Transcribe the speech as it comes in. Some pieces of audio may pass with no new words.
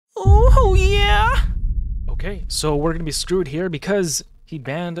Okay, so we're gonna be screwed here because he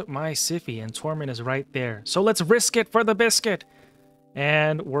banned my Siffy and Torment is right there. So let's risk it for the biscuit.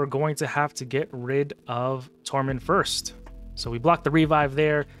 And we're going to have to get rid of Torment first. So we blocked the revive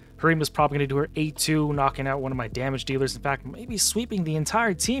there. Harima's probably going to do her A2, knocking out one of my damage dealers. In fact, maybe sweeping the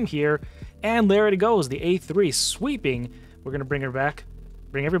entire team here. And there it goes, the A3 sweeping. We're going to bring her back,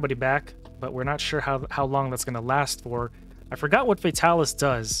 bring everybody back, but we're not sure how long that's going to last for. I forgot what Fatalis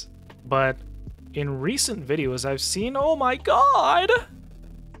does, but in recent videos I've seen, oh my god!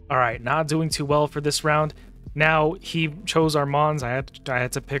 Alright, not doing too well for this round. Now, he chose Armand's. I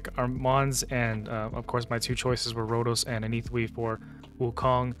had to pick Armand's, and of course my two choices were Rotos and Anithwi for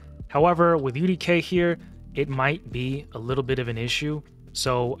Wukong. However, with UDK here, it might be a little bit of an issue.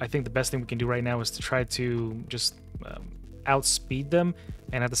 So I think the best thing we can do right now is to try to just outspeed them,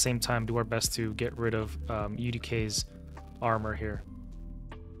 and at the same time do our best to get rid of UDK's armor here.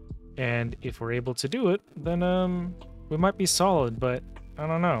 And if we're able to do it, then we might be solid, but I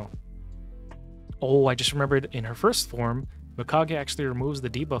don't know. Oh, I just remembered in her first form, Mikage actually removes the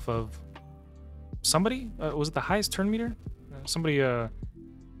debuff of somebody? Was it the highest turn meter? Somebody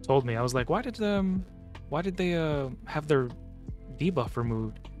told me. I was like, why did they have their debuff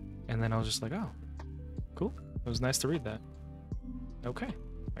removed? And then I was just like, oh, cool. It was nice to read that. Okay,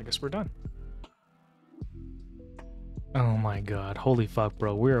 I guess we're done. Oh my god, holy fuck,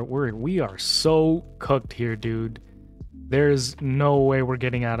 bro. We are so cooked here, dude. There's no way we're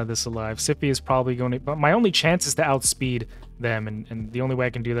getting out of this alive. Siffy is probably going to... But my only chance is to outspeed them, and the only way I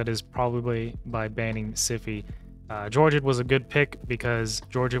can do that is probably by banning Siffy. Georgid was a good pick because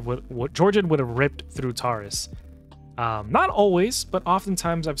Georgid would have ripped through Taurus. Not always, but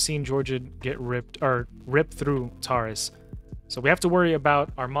oftentimes I've seen Georgid get ripped through Taurus. So we have to worry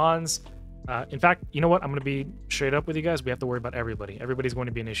about Armand's. In fact, you know what? I'm going to be straight up with you guys. We have to worry about everybody. Everybody's going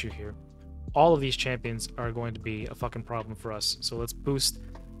to be an issue here. All of these champions are going to be a fucking problem for us. So let's boost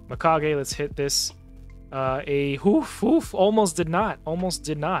Mikage. Let's hit this. Almost did not. Almost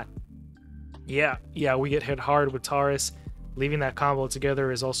did not. Yeah, we get hit hard with Taurus. Leaving that combo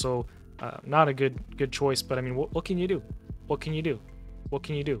together is also not a good choice. But I mean, what can you do? What can you do? What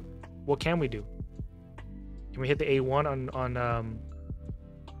can you do? What can we do? Can we hit the A1 on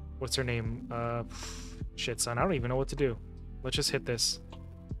what's her name? Shit, son. I don't even know what to do. Let's just hit this.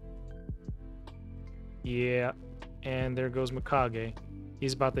 Yeah, and there goes Mikage.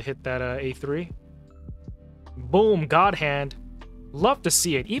 He's about to hit that A3. Boom, God Hand. Love to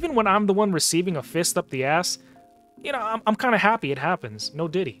see it. Even when I'm the one receiving a fist up the ass, you know, I'm kind of happy it happens. No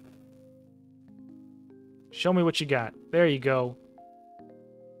Diddy. Show me what you got. There you go.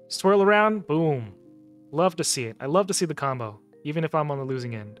 Swirl around. Boom. Love to see it. I love to see the combo, even if I'm on the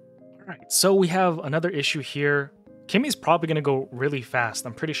losing end. All right, so we have another issue here. Kimmy's probably going to go really fast.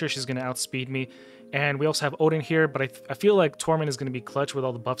 I'm pretty sure she's going to outspeed me. And we also have Odin here, but I feel like Torment is going to be clutch with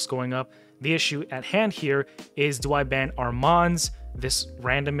all the buffs going up. The issue at hand here is, do I ban Armand's, this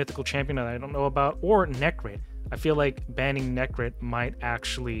random mythical champion that I don't know about, or Necrit? I feel like banning Necrit might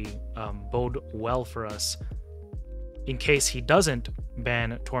actually bode well for us. In case he doesn't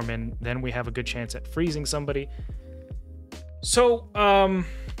ban Torment, then we have a good chance at freezing somebody. So,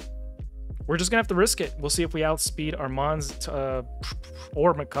 we're just gonna have to risk it. We'll see if we outspeed Armand's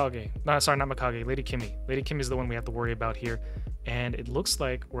or Mikage. No, sorry, not Mikage. Lady Kimmy. Lady Kimmy is the one we have to worry about here. And it looks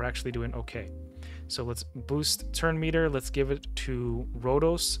like we're actually doing okay. So let's boost turn meter. Let's give it to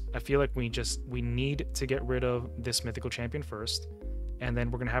Rotos. I feel like we need to get rid of this mythical champion first. And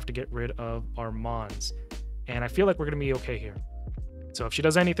then we're gonna have to get rid of Armand's. And I feel like we're gonna be okay here. So if she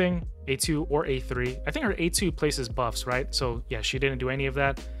does anything, A2 or A3. I think her A2 places buffs, right? So yeah, she didn't do any of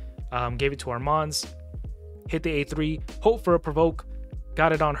that. Gave it to Armand's, hit the A3, hope for a provoke,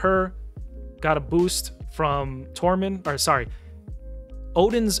 got it on her, got a boost from Torment, or sorry,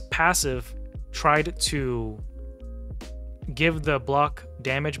 Odin's passive tried to give the block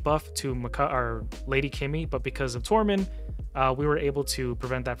damage buff to Lady Kimmy, but because of Torment, we were able to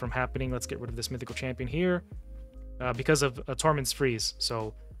prevent that from happening. Let's get rid of this mythical champion here because of Torment's freeze,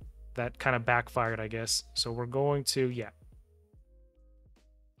 so that kind of backfired, I guess. So we're going to, yeah.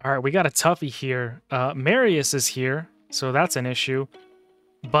 All right, we got a toughie here. Marius is here, so that's an issue.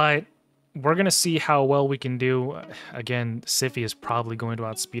 But we're going to see how well we can do. Again, Siffy is probably going to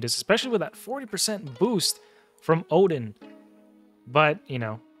outspeed us, especially with that 40% boost from Odin. But, you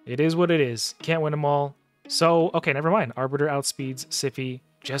know, it is what it is. Can't win them all. So, okay, never mind. Arbiter outspeeds Siffy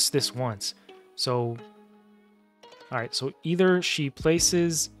just this once. So, all right, so either she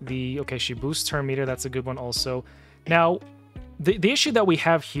places the... Okay, she boosts turn meter. That's a good one also. Now... The issue that we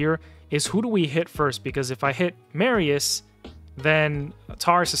have here is, who do we hit first? Because if I hit Marius, then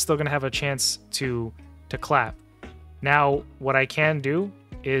Taurus is still going to have a chance to to clap. Now, what I can do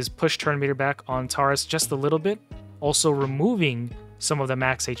is push turn meter back on Taurus just a little bit, also removing some of the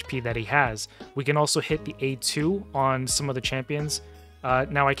max HP that he has. We can also hit the A2 on some of the champions.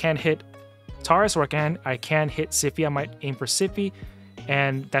 Now I can hit Taurus, or I can hit Siphi. I might aim for Siphi,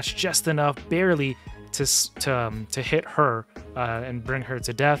 and that's just enough, barely, to hit her and bring her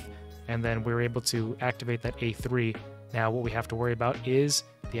to death. And then we were able to activate that A3. Now what we have to worry about is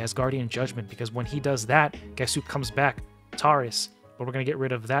the Asgardian Judgment, because when he does that, guess who comes back? Taurus. But we're going to get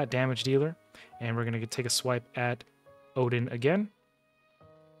rid of that damage dealer, and we're going to take a swipe at Odin again.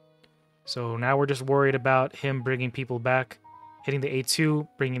 So now we're just worried about him bringing people back, hitting the A2,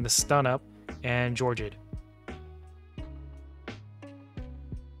 bringing the stun up, and Georgid.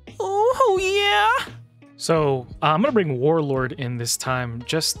 Oh, yeah! So I'm going to bring Warlord in this time,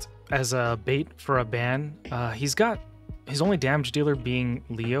 just as a bait for a ban. He's got his only damage dealer being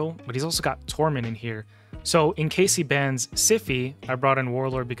Leo, but he's also got Torment in here. So in case he bans Siphi, I brought in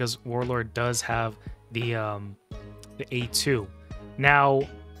Warlord because Warlord does have the A2. Now,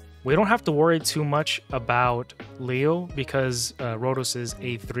 we don't have to worry too much about Leo because Rhodos's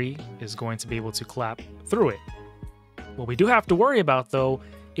A3 is going to be able to clap through it. What we do have to worry about, though,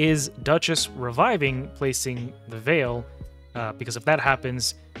 is Duchess reviving, placing the Veil, because if that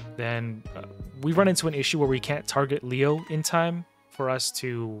happens, then we run into an issue where we can't target Leo in time for us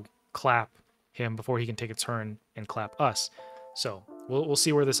to clap him before he can take a turn and clap us. So we'll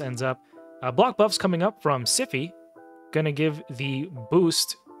see where this ends up. Block buffs coming up from Siphi. Gonna give the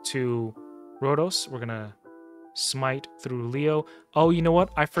boost to Rhodos. We're gonna smite through Leo. Oh, you know what?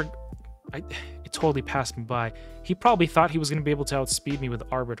 It totally passed me by. He probably thought he was gonna be able to outspeed me with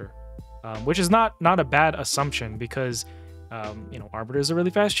Arbiter, which is not a bad assumption because you know, Arbiter is a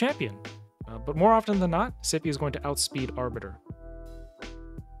really fast champion. But more often than not, Siphi is going to outspeed Arbiter.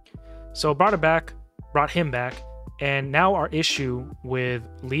 So brought him back, and now our issue with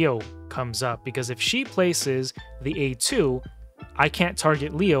Leo comes up because if she places the A2, I can't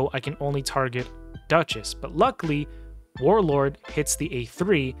target Leo, I can only target Duchess. But luckily, Warlord hits the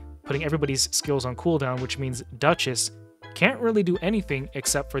A3, putting everybody's skills on cooldown, which means Duchess can't really do anything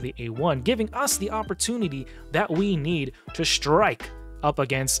except for the A1, giving us the opportunity that we need to strike up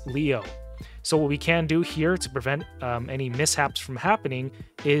against Leo. So what we can do here to prevent any mishaps from happening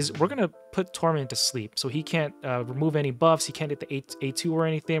is we're going to put Torment to sleep. So he can't remove any buffs, he can't hit the A2 or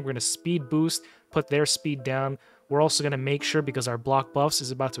anything. We're going to speed boost, put their speed down. We're also going to make sure, because our block buffs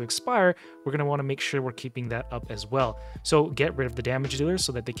is about to expire, we're going to want to make sure we're keeping that up as well. So get rid of the damage dealers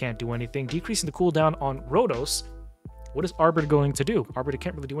so that they can't do anything. Decreasing the cooldown on Rhodos. What is Arbiter going to do? Arbiter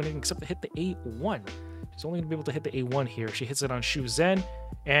can't really do anything except to hit the A1. She's only going to be able to hit the A1 here. She hits it on Shu Zen,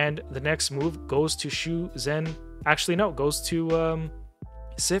 and the next move goes to Shu Zen. Actually, no, goes to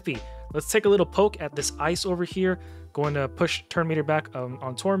Siphi. Let's take a little poke at this ice over here. Going to push turn meter back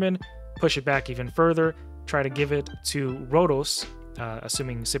on Torment, push it back even further, try to give it to Rhodos,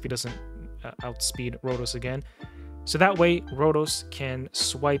 assuming Siphi doesn't outspeed Rhodos again. So that way, Rhodos can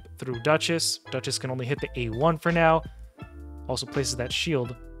swipe through Duchess. Duchess can only hit the A1 for now. Also places that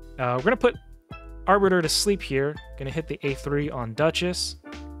shield. We're going to put Arbiter to sleep here. Going to hit the A3 on Duchess.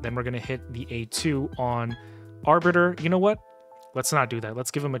 Then we're going to hit the A2 on Arbiter. You know what? Let's not do that.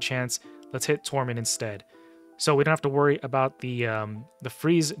 Let's give him a chance. Let's hit Torment instead. So we don't have to worry about the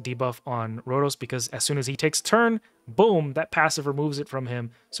freeze debuff on Rhodos, because as soon as he takes turn, boom, that passive removes it from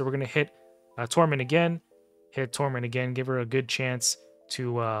him. So we're going to hit Torment again. Hit Torment again. Give her a good chance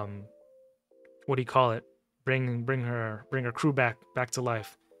to, what do you call it? Bring her crew back to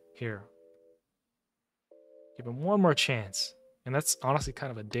life here. Give him one more chance. And that's honestly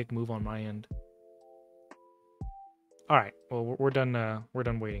kind of a dick move on my end. All right, well, we're done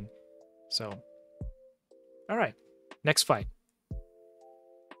waiting. So, all right, next fight.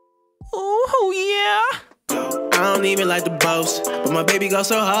 Oh yeah. I don't even like the boast, but my baby goes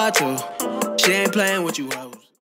so hard too. She ain't playing with you hoes.